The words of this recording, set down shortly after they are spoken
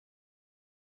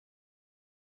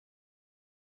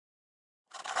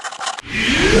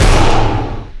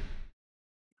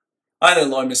Hi there,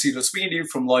 Lloyd Machedo speaking to you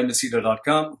from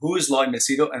LloydMachedo.com. Who is Lloyd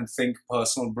Machedo and Think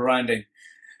Personal Branding?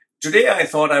 Today I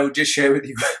thought I would just share with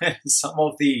you some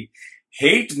of the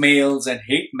hate mails and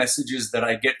hate messages that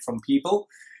I get from people.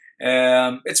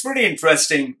 It's pretty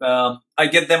interesting. I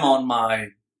get them on my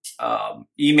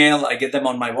email, I get them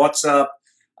on my WhatsApp,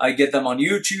 I get them on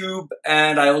YouTube,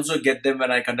 and I also get them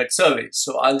when I conduct surveys.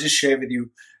 So I'll just share with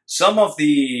you some of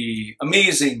the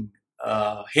amazing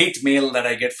hate mail that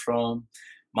I get from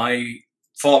my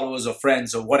followers or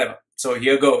friends or whatever. So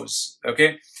here goes.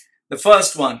 Okay. The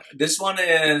first one, this one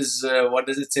is, what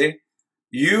does it say?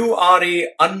 You are a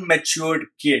unmatured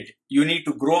kid. You need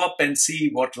to grow up and see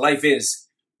what life is.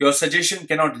 Your suggestion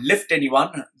cannot lift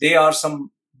anyone. They are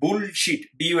some bullshit.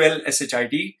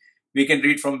 B-U-L-S-H-I-T. We can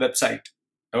read from website.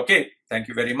 Okay. Thank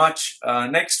you very much.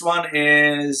 Next one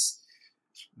is,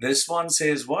 this one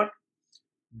says what?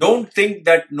 Don't think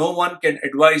that no one can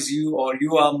advise you or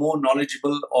you are more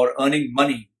knowledgeable or earning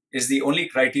money is the only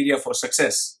criteria for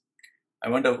success. I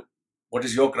wonder, what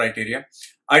is your criteria?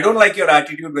 I don't like your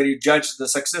attitude where you judge the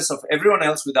success of everyone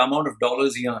else with the amount of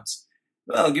dollars he earns.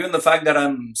 Well, given the fact that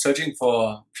I'm searching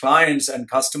for clients and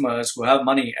customers who have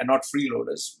money and not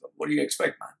freeloaders, what do you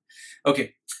expect, man?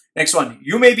 Okay, next one.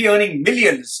 You may be earning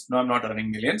millions. No, I'm not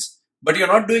earning millions. But you're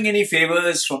not doing any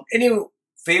favors to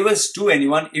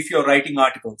anyone if you're writing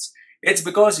articles. It's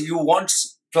because you want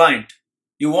client.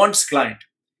 You want client.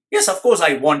 Yes, of course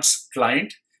I want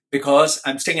client because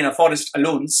I'm staying in a forest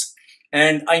alone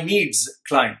and I needs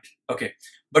client. Okay.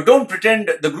 But don't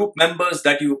pretend the group members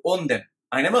that you own them.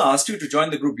 I never asked you to join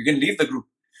the group. You can leave the group.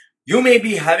 You may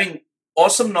be having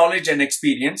awesome knowledge and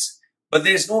experience, but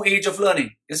there's no age of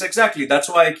learning. Yes, exactly. That's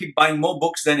why I keep buying more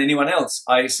books than anyone else.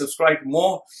 I subscribe to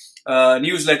more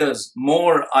newsletters,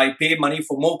 I pay money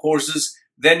for more courses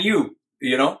than you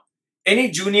know.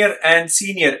 Any junior and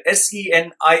senior,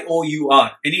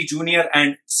 S-E-N-I-O-U-R, any junior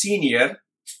and senior,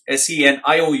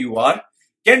 S-E-N-I-O-U-R,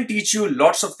 can teach you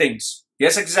lots of things.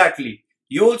 Yes, exactly.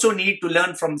 You also need to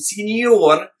learn from senior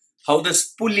how the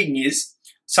spooling is.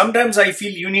 Sometimes I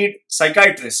feel you need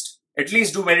psychiatrist. At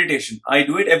least do meditation. I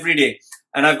do it every day.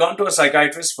 And I've gone to a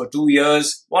psychiatrist for 2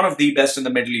 years, one of the best in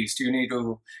the Middle East. You need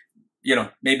to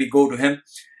maybe go to him.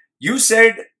 You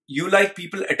said you like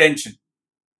people attention.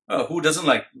 Who doesn't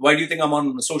like? Why do you think I'm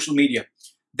on social media?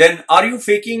 Then are you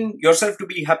faking yourself to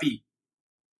be happy?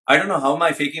 I don't know. How am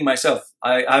I faking myself?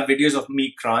 I have videos of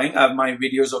me crying. I have my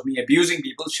videos of me abusing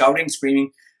people, shouting,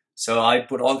 screaming. So I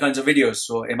put all kinds of videos.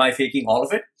 So am I faking all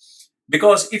of it?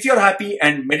 Because if you're happy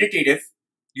and meditative,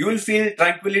 you will feel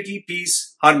tranquility,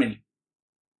 peace, harmony.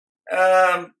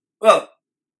 Well,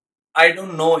 I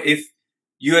don't know if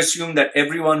you assume that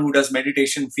everyone who does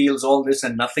meditation feels all this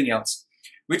and nothing else,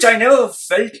 which I never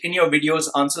felt in your videos,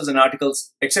 answers and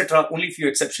articles, etc. Only few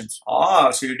exceptions.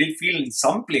 So you did feel in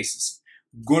some places.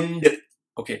 Gund.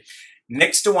 Okay.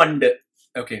 Next one.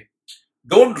 Okay.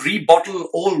 Don't rebottle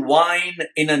old wine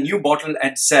in a new bottle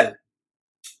and sell.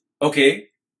 Okay.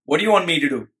 What do you want me to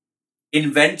do?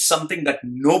 Invent something that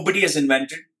nobody has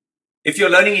invented? If you're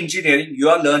learning engineering, you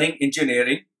are learning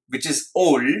engineering, which is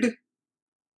old.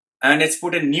 And it's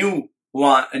put in new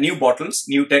bottles,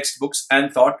 new textbooks,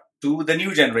 and taught to the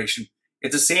new generation.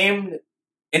 It's the same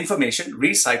information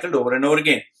recycled over and over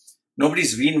again.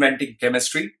 Nobody's reinventing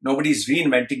chemistry. Nobody's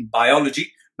reinventing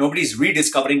biology. Nobody's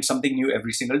rediscovering something new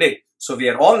every single day. So we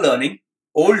are all learning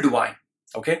old wine.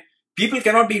 Okay. People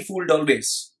cannot be fooled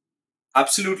always.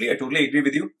 Absolutely. I totally agree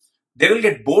with you. They will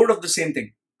get bored of the same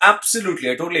thing. Absolutely.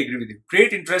 I totally agree with you.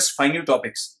 Create interest, find new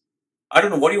topics. I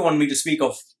don't know. What do you want me to speak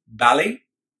of? Ballet?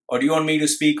 Or do you want me to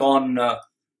speak on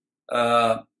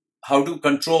how to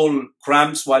control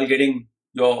cramps while getting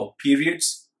your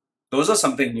periods? Those are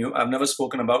something new I've never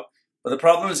spoken about. But the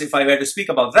problem is if I were to speak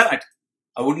about that,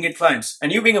 I wouldn't get clients.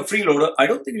 And you being a freeloader, I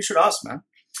don't think you should ask, man.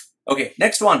 Okay,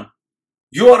 next one.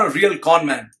 You are a real con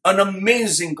man, an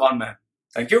amazing con man.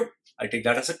 Thank you. I take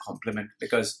that as a compliment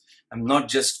because I'm not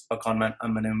just a con man,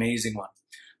 I'm an amazing one.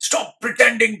 Stop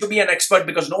pretending to be an expert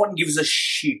because no one gives a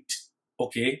shit.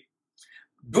 Okay.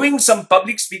 Doing some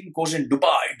public speaking course in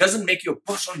Dubai doesn't make you a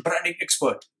personal branding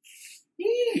expert.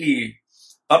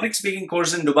 Public speaking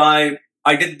course in Dubai,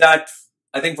 I did that,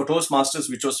 I think for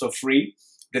Toastmasters, which was for free.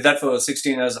 Did that for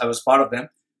 16 years. I was part of them.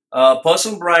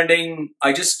 Personal branding,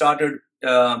 I just started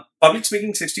public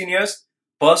speaking 16 years,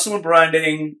 personal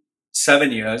branding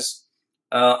 7 years,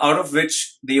 out of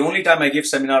which the only time I gave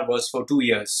seminar was for 2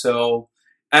 years. So,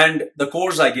 and the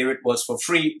course I gave it was for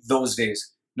free those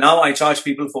days. Now I charge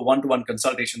people for one-to-one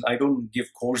consultations. I don't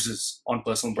give courses on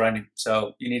personal branding.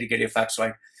 So you need to get your facts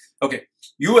right. Okay.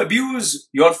 You abuse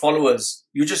your followers.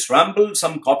 You just ramble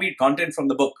some copied content from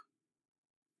the book.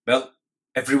 Well,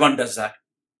 Everyone does that.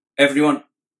 Everyone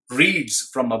reads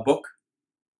from a book.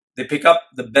 They pick up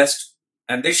the best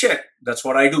and they share. That's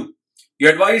what I do.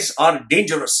 Your advice are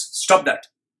dangerous. Stop that.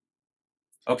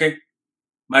 Okay?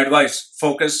 My advice,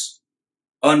 focus,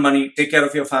 earn money, take care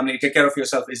of your family, take care of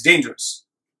yourself is dangerous.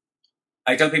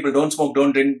 I tell people don't smoke,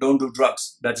 don't drink, don't do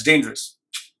drugs. That's dangerous.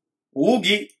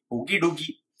 Oogie, oogie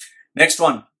doogie. Next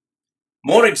one.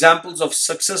 More examples of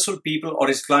successful people or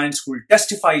his clients who will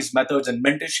testify his methods and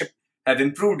mentorship have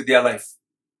improved their life.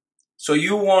 So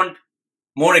you want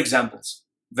more examples.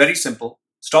 Very simple.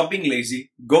 Stop being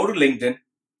lazy. Go to LinkedIn.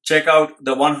 Check out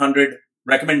the 100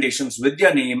 recommendations with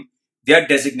their name, their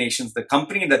designations, the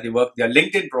company that they work, their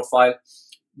LinkedIn profile,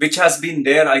 which has been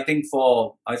there, I think,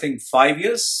 for 5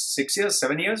 years, 6 years,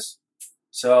 7 years.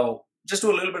 So just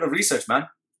do a little bit of research, man.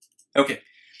 Okay.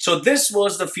 So this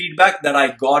was the feedback that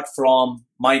I got from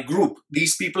my group.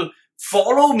 These people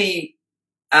follow me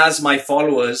as my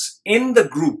followers in the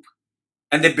group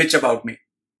and they bitch about me.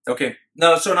 Okay.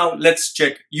 Now let's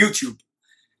check YouTube.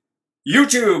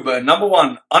 YouTube, number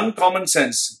one, uncommon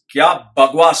sense. Kya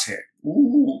bagwas hai?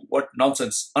 Ooh, what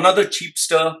nonsense. Another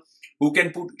cheapster who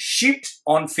can put sheet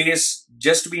on face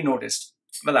just to be noticed.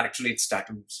 Well, actually, it's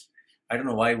tattoos. I don't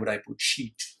know why would I put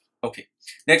sheet. Okay.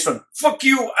 Next one. Fuck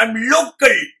you. I'm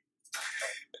local.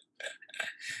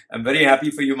 I'm very happy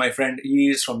for you, my friend. He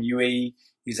is from UAE.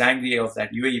 He's angry of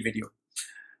that UAE video.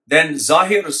 Then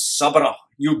Zahir Sabra.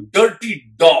 You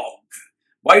dirty dog.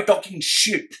 Why talking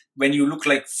shit when you look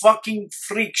like fucking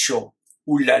freak show?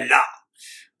 Ooh la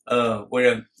la.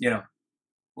 Where, you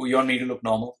want me to look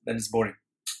normal? Then it's boring.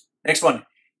 Next one.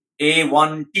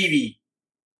 A1 TV.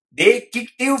 They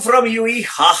kicked you from UAE.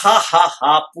 Ha ha ha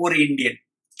ha. Poor Indian.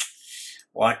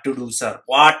 What to do, sir?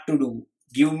 What to do?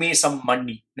 Give me some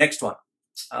money. Next one.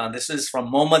 This is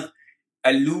from Mohammed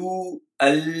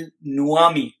Al-Nuami.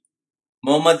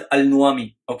 Mohammed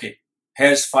Al-Nuami. Okay.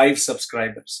 Has 5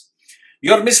 subscribers.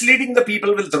 You're misleading the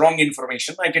people with the wrong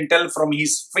information. I can tell from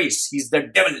his face. He's the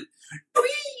devil.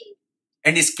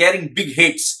 And he's carrying big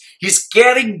hates. He's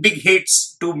carrying big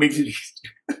hates to Middle East.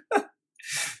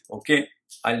 Okay.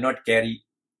 I'll not carry.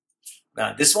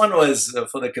 This one was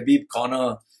for the Khabib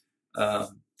Corner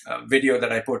video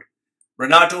that I put.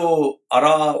 Renato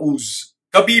Arauz.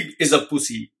 Khabib is a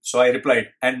pussy. So I replied.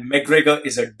 And McGregor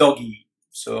is a doggy.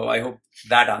 So I hope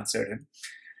that answered him.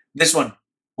 This one.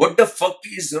 What the fuck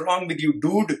is wrong with you,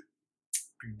 dude?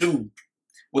 Dude.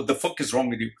 What the fuck is wrong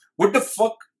with you? What the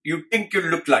fuck you think you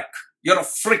look like? You're a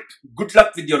freak. Good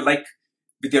luck with your life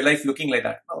looking like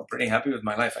that. Oh, pretty happy with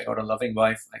my life. I got a loving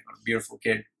wife. I got a beautiful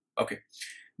kid. Okay.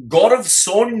 Gaurav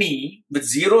Soni with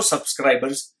 0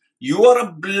 subscribers. You are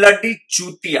a bloody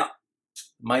chutia.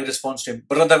 My response to him,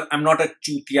 brother, I'm not a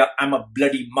chutia. I'm a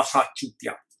bloody maha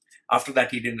chutia. After that,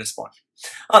 he didn't respond.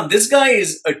 This guy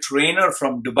is a trainer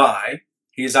from Dubai.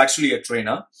 He is actually a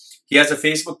trainer. He has a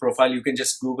Facebook profile. You can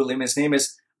just Google him. His name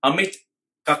is Amit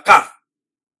Kakar.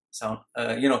 So,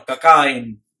 kaka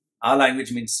in our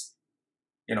language means,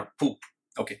 poop.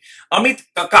 Okay. Amit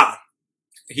Kakar.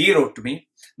 He wrote to me.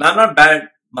 Now, I'm not bad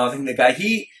mouthing the guy.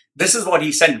 This is what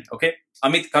he sent. Okay.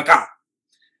 Amit Kakar.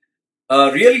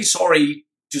 Really sorry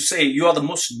to say you are the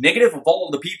most negative of all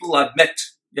the people I've met.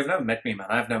 You've never met me, man.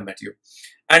 I've never met you.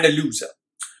 And a loser.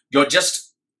 You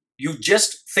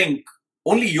just think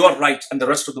only you're right and the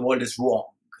rest of the world is wrong.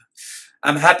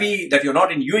 I'm happy that you're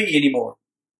not in UAE anymore.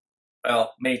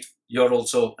 Well, mate, you're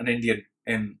also an Indian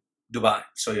in Dubai.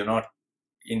 So you're not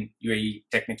in UAE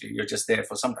technically. You're just there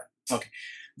for some time. Okay.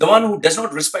 The one who does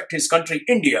not respect his country,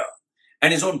 India,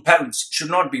 and his own parents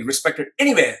should not be respected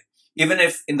anywhere, even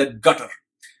if in the gutter.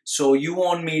 So you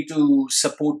want me to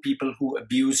support people who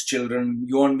abuse children.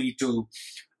 You want me to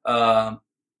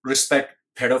respect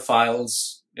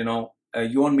pedophiles,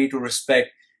 you want me to respect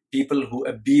people who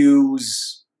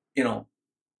abuse,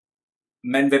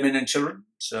 men, women, and children.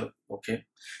 So, okay.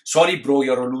 Sorry, bro,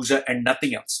 you're a loser and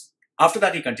nothing else. After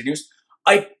that, he continues,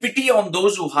 I pity on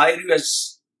those who hire you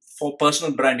as for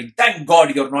personal branding. Thank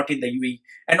God you're not in the UAE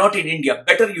and not in India.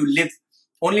 Better you live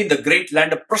only in the great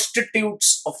land of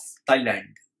prostitutes of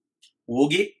Thailand.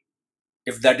 Okay,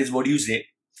 if that is what you say.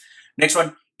 Next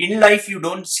one. In life, you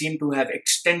don't seem to have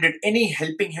extended any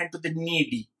helping hand to the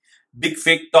needy. Big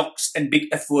fake talks and big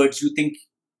F words. You think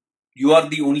you are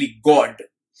the only God.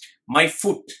 My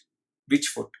foot. Which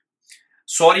foot?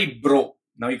 Sorry, bro.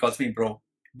 Now he calls me bro.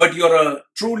 But you're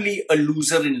truly a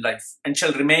loser in life and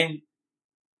shall remain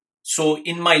so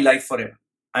in my life forever.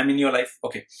 I'm in your life.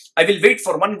 Okay. I will wait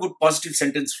for one good positive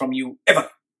sentence from you ever.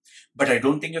 But I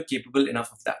don't think you're capable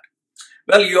enough of that.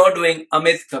 Well, you're doing,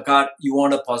 Amit Kakar, you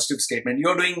want a positive statement.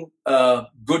 You're doing a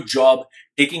good job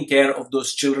taking care of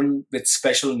those children with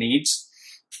special needs.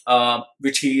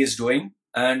 which he is doing.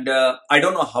 And I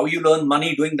don't know how you learn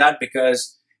money doing that,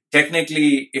 because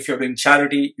technically, if you're doing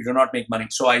charity, you do not make money.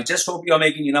 So I just hope you're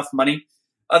making enough money.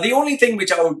 The only thing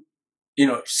which I would,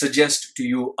 suggest to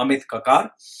you, Amit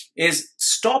Kakar, is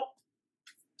stop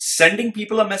sending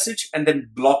people a message and then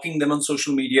blocking them on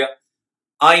social media.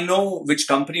 I know which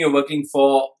company you're working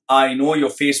for. I know your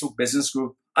Facebook business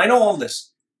group. I know all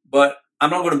this, but I'm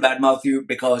not going to badmouth you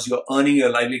because you're earning your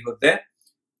livelihood there.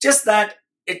 Just that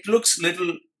it looks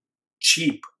little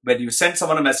cheap when you send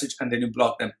someone a message and then you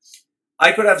block them.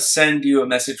 I could have sent you a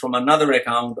message from another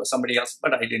account or somebody else,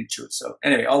 but I didn't choose. So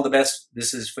anyway, all the best.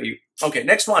 This is for you. Okay,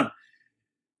 next one.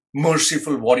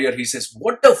 Merciful Warrior, he says,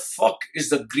 what the fuck is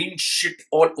the green shit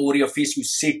all over your face, you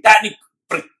satanic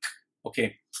prick?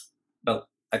 Okay, well,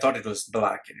 I thought it was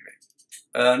black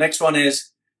anyway. Next one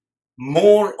is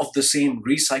more of the same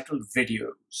recycled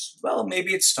videos. Well,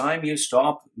 maybe it's time you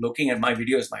stop looking at my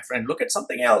videos, my friend. Look at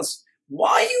something else.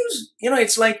 Why use,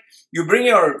 it's like you bring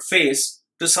your face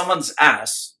to someone's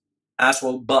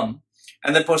asshole bum,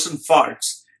 and the person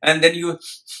farts, and then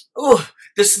oh,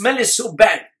 the smell is so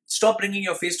bad. Stop bringing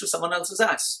your face to someone else's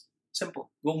ass. Simple.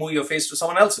 Go move your face to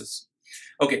someone else's.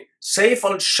 Okay. Saif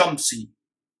al-Shamsi.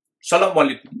 Salam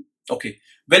alaikum. Okay.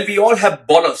 Well, we all have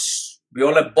ballers. We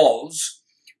all have balls.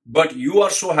 But you are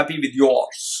so happy with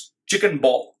yours. Chicken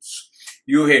balls.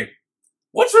 You hate.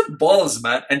 What's with balls,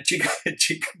 man? And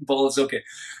chicken balls. Okay.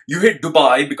 You hate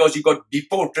Dubai because you got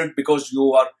deported because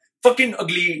you are fucking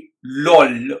ugly.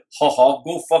 Lol. Haha.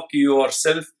 Go fuck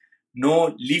yourself.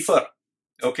 No leafer.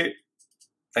 Okay.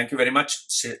 Thank you very much,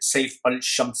 Saif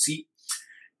al-Shamsi.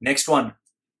 Next one,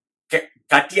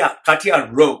 Katya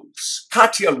Rose.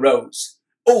 Katya Rose.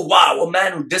 Oh wow, a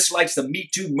man who dislikes the Me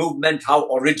Too movement.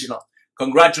 How original.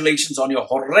 Congratulations on your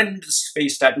horrendous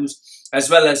face tattoos as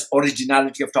well as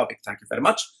originality of topic. Thank you very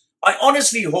much. I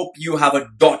honestly hope you have a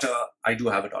daughter. I do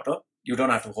have a daughter. You don't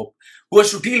have to hope. Who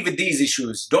has to deal with these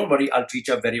issues. Don't worry, I'll teach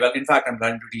her very well. In fact, I'm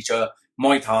planning to teach her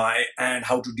Muay Thai and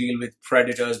how to deal with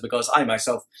predators, because I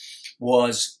myself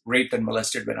was raped and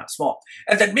molested when I was small.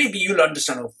 And then maybe you'll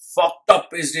understand how fucked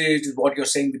up is it, what you're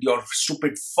saying with your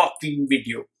stupid fucking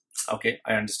video. Okay,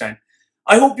 I understand.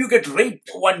 I hope you get raped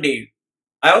one day.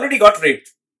 I already got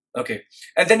raped. Okay.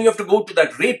 And then you have to go to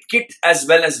that rape kit as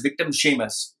well as victim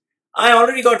shamers. I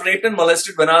already got raped and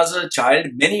molested when I was a child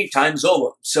many times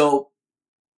over. So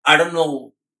I don't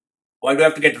know why do I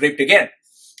have to get raped again.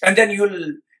 And then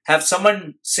you'll have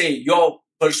someone say you're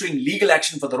pursuing legal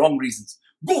action for the wrong reasons.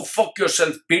 Go fuck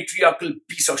yourself, patriarchal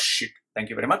piece of shit. Thank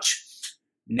you very much.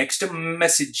 Next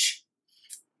message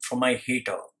from my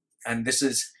hater. And this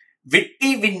is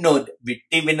Vitti Vinod.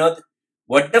 Vitti Vinod.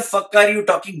 What the fuck are you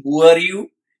talking? Who are you?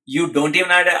 You don't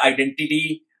even have an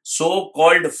identity.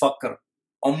 So-called fucker.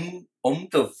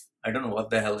 Omtav. I don't know what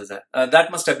the hell is that.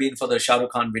 That must have been for the Shah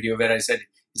Rukh Khan video where I said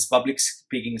his public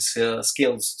speaking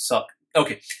skills suck.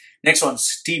 Okay. Next one,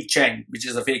 Steve Chang, which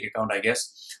is a fake account, I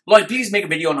guess. Lloyd, please make a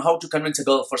video on how to convince a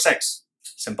girl for sex.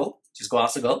 Simple. Just go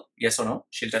ask the girl, yes or no.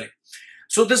 She'll tell you.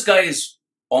 So this guy is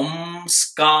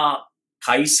Omska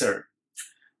Kaiser.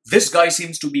 This guy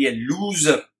seems to be a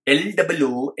loser.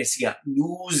 L-O-O-S-E-R.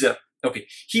 Loser. Okay.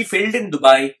 He failed in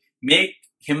Dubai. Make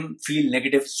him feel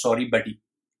negative. Sorry, buddy.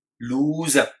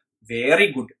 Loser.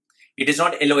 Very good. It is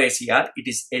not L-O-S-E-R. It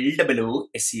is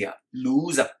L-O-O-S-E-R.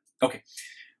 Loser. Okay.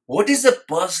 What is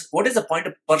the point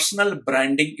of personal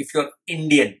branding if you're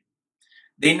Indian?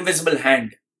 The invisible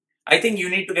hand. I think you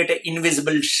need to get an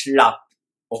invisible slap.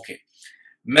 Okay.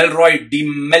 Melroy Di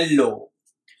Mello.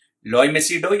 Loy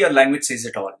Machedo, your language says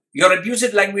it all. Your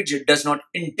abusive language does not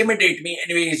intimidate me.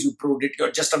 Anyways, you proved it.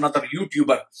 You're just another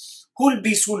YouTuber who will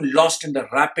be soon lost in the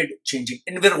rapid changing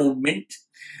environment.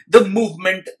 The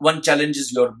movement, one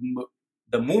challenges your,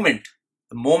 the moment,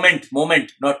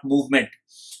 not movement.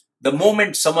 The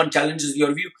moment someone challenges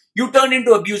your view, you turn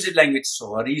into abusive language.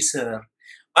 Sorry, sir.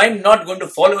 I'm not going to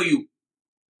follow you.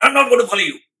 I'm not going to follow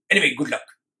you. Anyway, good luck.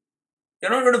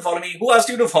 You're not going to follow me. Who asked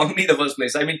you to follow me in the first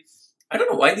place? I mean, I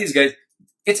don't know why these guys,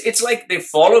 it's like they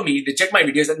follow me, they check my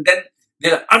videos, and then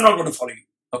they're like, I'm not going to follow you.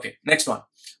 Okay, next one.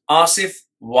 Asif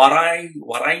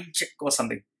Warainchik or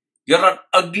something. You're an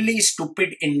ugly,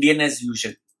 stupid Indian as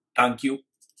usual. Thank you.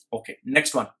 Okay,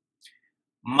 next one.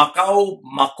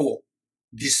 Mako.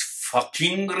 This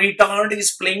fucking retard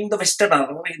is playing the Westerner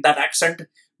in that accent,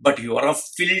 but you are a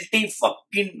filthy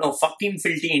fucking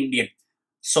filthy Indian.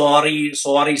 Sorry,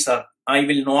 sir. I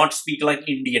will not speak like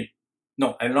Indian.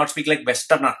 No, I will not speak like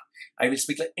Westerner. I will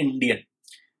speak like Indian.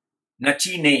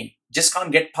 Nachi ne. Just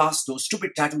can't get past those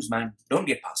stupid tattoos, man. Don't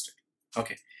get past it.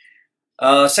 Okay.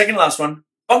 Second last one.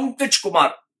 Pankaj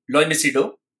Kumar. Loy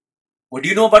Machedo. What do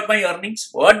you know about my earnings?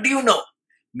 What do you know?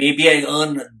 Maybe I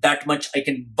earn that much, I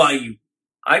can buy you.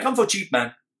 I come for cheap,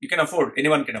 man. You can afford.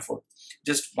 Anyone can afford.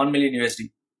 Just 1 million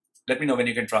USD. Let me know when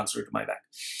you can transfer it to my bank.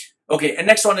 Okay, and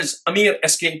next one is Amir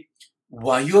SK.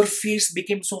 Why your face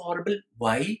became so horrible?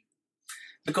 Why?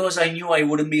 Because I knew I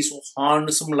wouldn't be so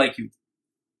handsome like you.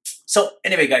 So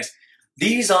anyway, guys,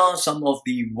 these are some of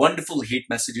the wonderful hate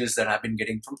messages that I've been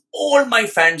getting from all my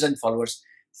fans and followers.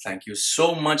 Thank you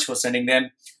so much for sending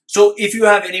them. So if you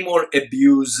have any more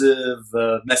abusive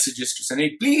messages to send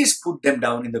me, please put them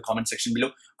down in the comment section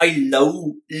below. I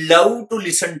love to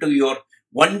listen to your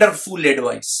wonderful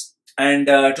advice. And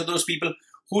to those people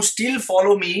who still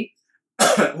follow me,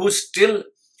 who still,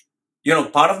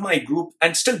 part of my group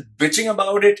and still bitching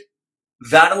about it,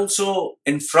 that also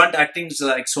in front acting is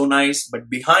like so nice, but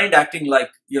behind acting like,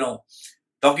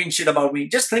 talking shit about me,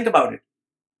 just think about it.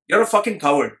 You're a fucking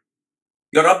coward.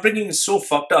 Your upbringing is so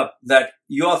fucked up that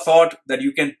you are thought that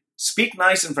you can speak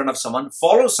nice in front of someone,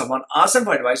 follow someone, ask them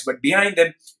for advice, but behind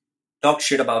them, talk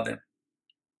shit about them.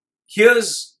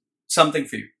 Here's something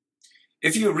for you.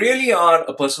 If you really are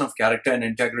a person of character and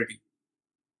integrity,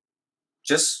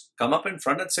 just come up in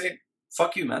front and say,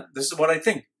 fuck you, man. This is what I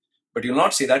think. But you'll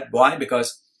not say that. Why?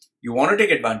 Because you want to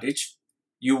take advantage.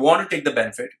 You want to take the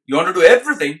benefit. You want to do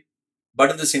everything. But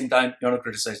at the same time, you want to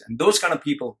criticize. And those kind of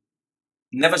people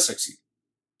never succeed.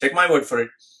 Take my word for it.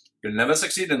 You'll never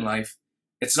succeed in life.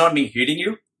 It's not me hating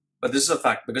you, but this is a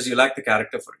fact because you lack the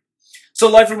character for it. So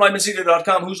live from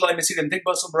Machedo.com. Who's live Machedo and think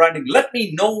personal branding? Let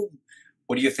me know.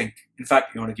 What do you think? In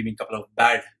fact, you want to give me a couple of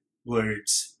bad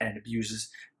words and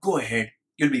abuses? Go ahead.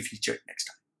 You'll be featured next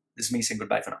time. This is me saying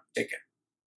goodbye for now. Take care.